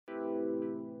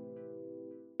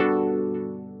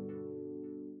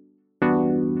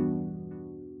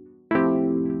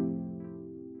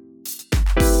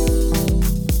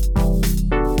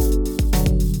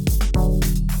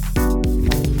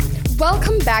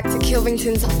back to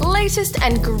Kilvington's latest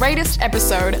and greatest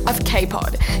episode of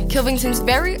K-Pod, Kilvington's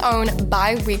very own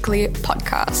bi-weekly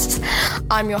podcast.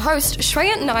 I'm your host,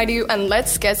 Shreya Naidu, and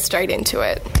let's get straight into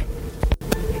it.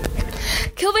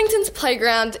 Kilvington's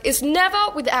playground is never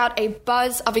without a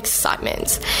buzz of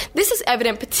excitement. This is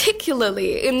evident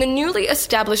particularly in the newly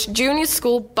established junior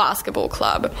school basketball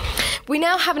club. We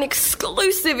now have an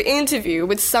exclusive interview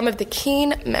with some of the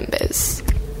keen members.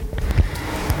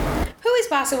 Who is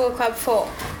Basketball Club for?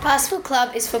 Basketball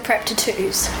Club is for Prep to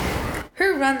 2s.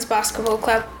 Who runs Basketball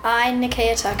Club? I,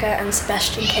 Nikia Tucker, and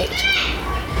Sebastian Kate.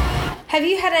 Have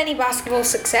you had any basketball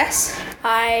success?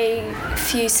 I, a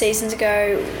few seasons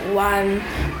ago, won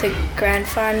the grand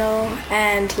final,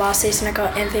 and last season I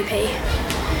got MVP.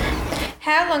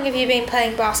 How long have you been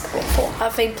playing basketball for?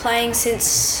 I've been playing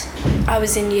since I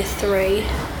was in year 3.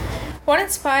 What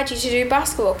inspired you to do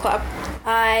Basketball Club?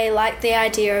 I like the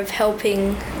idea of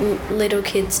helping little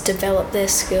kids develop their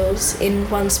skills in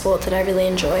one sport that I really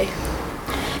enjoy.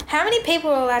 How many people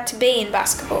are allowed to be in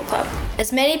Basketball Club?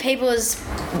 As many people as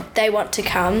they want to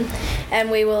come,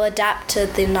 and we will adapt to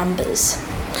the numbers.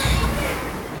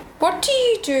 What do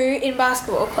you do in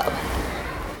Basketball Club?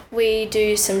 We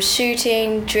do some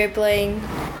shooting, dribbling,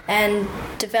 and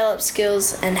develop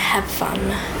skills and have fun.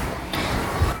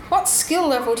 What skill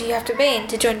level do you have to be in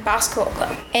to join Basketball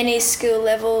Club? Any skill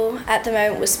level. At the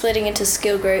moment, we're splitting into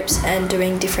skill groups and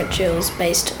doing different drills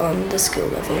based on the skill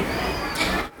level.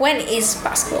 When is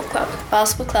Basketball Club?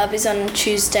 Basketball Club is on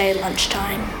Tuesday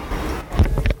lunchtime.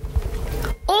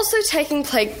 Also taking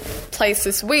place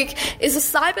this week is a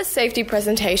cyber safety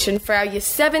presentation for our Year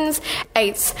 7s,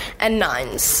 8s and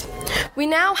 9s. We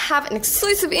now have an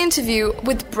exclusive interview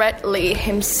with Brett Lee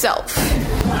himself.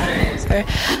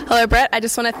 Hello, Brett. I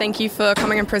just want to thank you for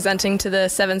coming and presenting to the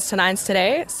 7s to 9s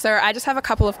today. So I just have a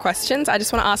couple of questions. I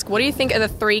just want to ask, what do you think are the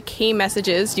 3 key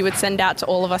messages you would send out to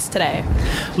all of us today?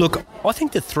 Look, I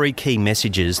think the 3 key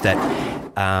messages that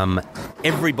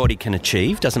everybody can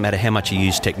achieve, doesn't matter how much you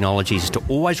use technology, is to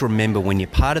always remember when you're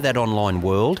part of that online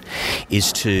world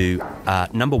is to,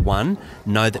 number 1,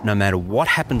 know that no matter what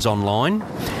happens online,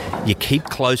 you keep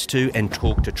close to and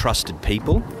talk to trusted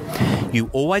people. You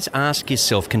always ask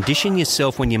yourself, condition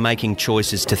yourself when you're making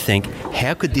choices to think,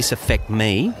 how could this affect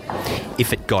me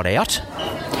if it got out?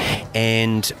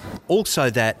 And also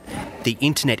that the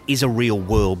internet is a real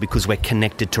world because we're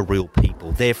connected to real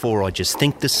people. Therefore, I just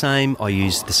think the same, I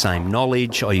use the same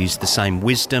knowledge, I use the same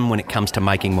wisdom when it comes to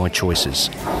making my choices.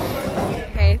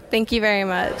 Okay, thank you very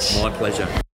much. My pleasure.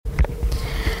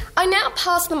 I now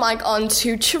pass the mic on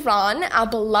to Chiran, our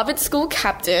beloved school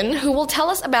captain, who will tell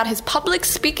us about his public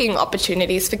speaking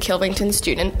opportunities for Kilvington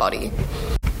student body.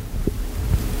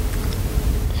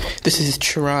 This is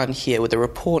Chiran here with a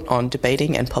report on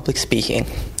debating and public speaking.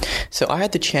 So I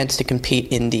had the chance to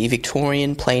compete in the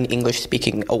Victorian Plain English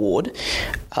Speaking Award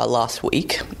last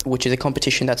week, which is a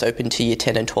competition that's open to Year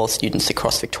 10 and 12 students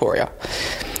across Victoria.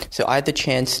 So I had the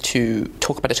chance to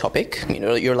talk about a topic. You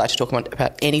know, you're allowed to talk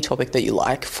about any topic that you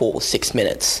like for 6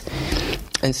 minutes.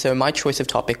 And so my choice of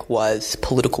topic was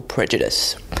political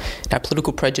prejudice. Now,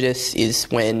 political prejudice is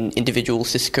when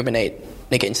individuals discriminate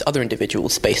against other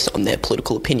individuals based on their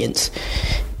political opinions.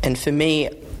 And for me,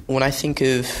 when I think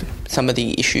of some of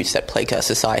the issues that plague our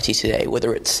society today,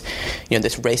 whether it's,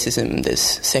 there's racism, there's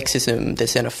sexism,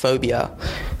 there's xenophobia,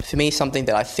 for me, something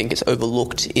that I think is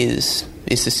overlooked is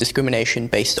this discrimination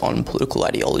based on political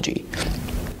ideology.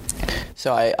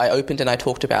 So I opened and I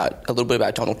talked a little bit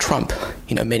about Donald Trump.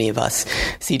 Many of us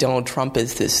see Donald Trump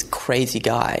as this crazy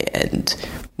guy, and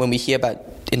when we hear about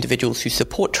individuals who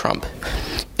support Trump,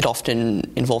 it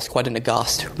often involves quite an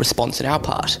aghast response on our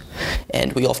part.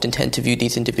 And we often tend to view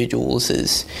these individuals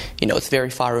as, it's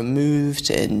very far removed,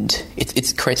 and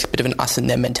it creates a bit of an us and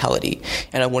them mentality.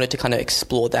 And I wanted to kind of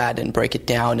explore that and break it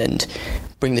down and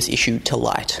bring this issue to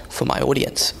light for my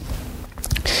audience.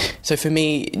 So for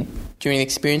me, during the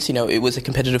experience, it was a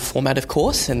competitive format, of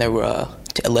course, and there were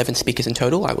 11 speakers in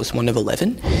total. I was one of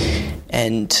 11.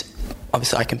 And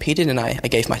obviously I competed and I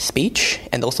gave my speech,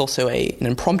 and there was also an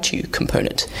impromptu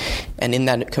component. And in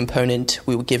that component,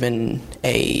 we were given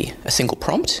a single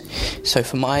prompt. So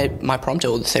for my prompt,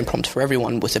 or the same prompt for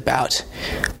everyone, was about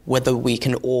whether we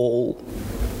can all...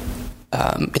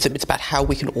 it's about how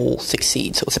we can all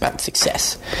succeed. So it's about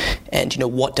success and,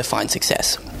 what defines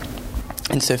success.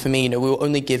 And so for me, we were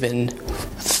only given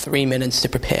 3 minutes to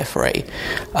prepare for a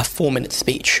 4-minute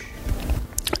speech.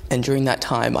 And during that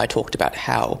time, I talked about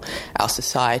how our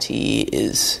society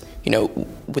is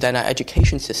within our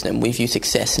education system, we view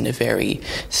success in a very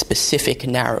specific,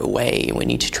 narrow way, and we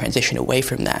need to transition away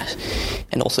from that.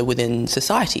 And also within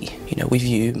society, we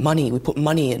view money, we put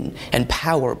money and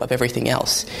power above everything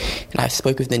else. And I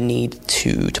spoke of the need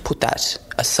to put that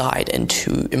aside and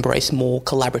to embrace more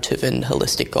collaborative and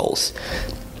holistic goals.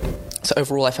 So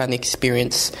overall, I found the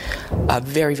experience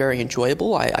very, very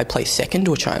enjoyable. I placed second,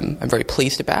 which I'm very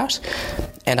pleased about.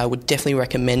 And I would definitely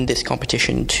recommend this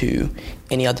competition to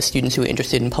any other students who are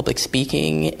interested in public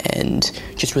speaking and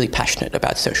just really passionate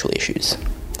about social issues.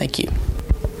 Thank you.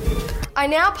 I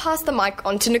now pass the mic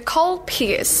on to Nicole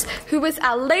Pierce, who was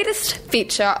our latest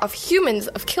feature of Humans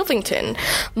of Kilvington,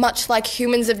 much like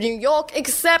Humans of New York,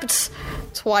 except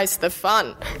twice the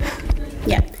fun.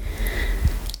 Yep.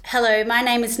 Hello, my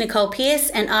name is Nicole Pierce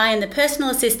and I am the personal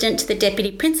assistant to the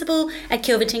Deputy Principal at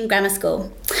Kilverton Grammar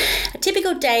School. A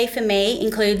typical day for me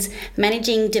includes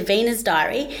managing Davina's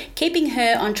diary, keeping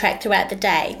her on track throughout the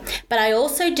day. But I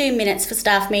also do minutes for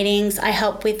staff meetings. I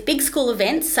help with big school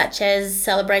events such as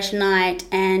Celebration Night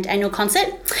and Annual Concert.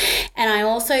 And I'm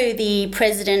also the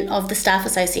president of the Staff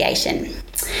Association.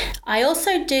 I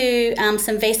also do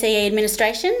some VCE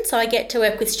administration, so I get to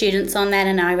work with students on that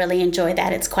and I really enjoy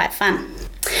that. It's quite fun.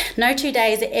 No 2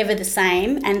 days are ever the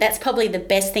same, and that's probably the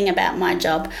best thing about my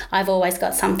job. I've always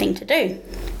got something to do.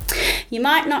 You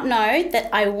might not know that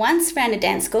I once ran a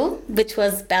dance school, which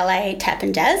was ballet, tap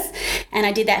and jazz, and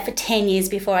I did that for 10 years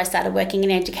before I started working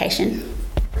in education.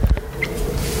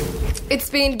 It's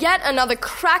been yet another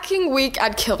cracking week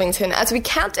at Kilvington as we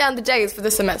count down the days for the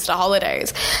semester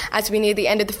holidays. As we near the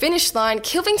end of the finish line,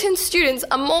 Kilvington students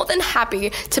are more than happy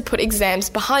to put exams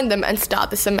behind them and start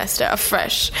the semester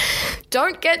afresh.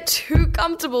 Don't get too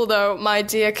comfortable though, my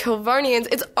dear Kilvonians,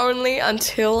 it's only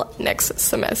until next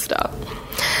semester.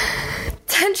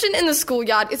 Tension in the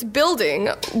schoolyard is building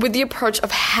with the approach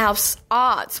of house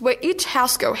arts, where each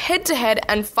house go head-to-head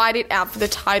and fight it out for the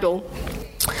title.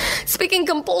 Speaking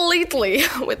completely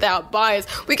without bias,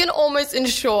 we can almost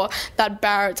ensure that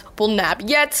Barrett will nab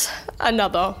yet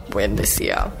another win this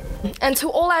year. And to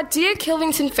all our dear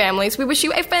Kilvington families, we wish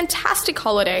you a fantastic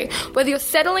holiday, whether you're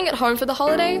settling at home for the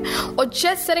holiday or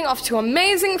just setting off to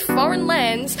amazing foreign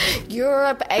lands,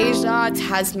 Europe, Asia,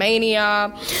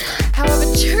 Tasmania.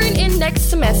 However, tune in next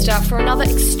semester for another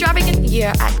extravagant year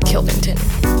at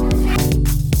Kilvington.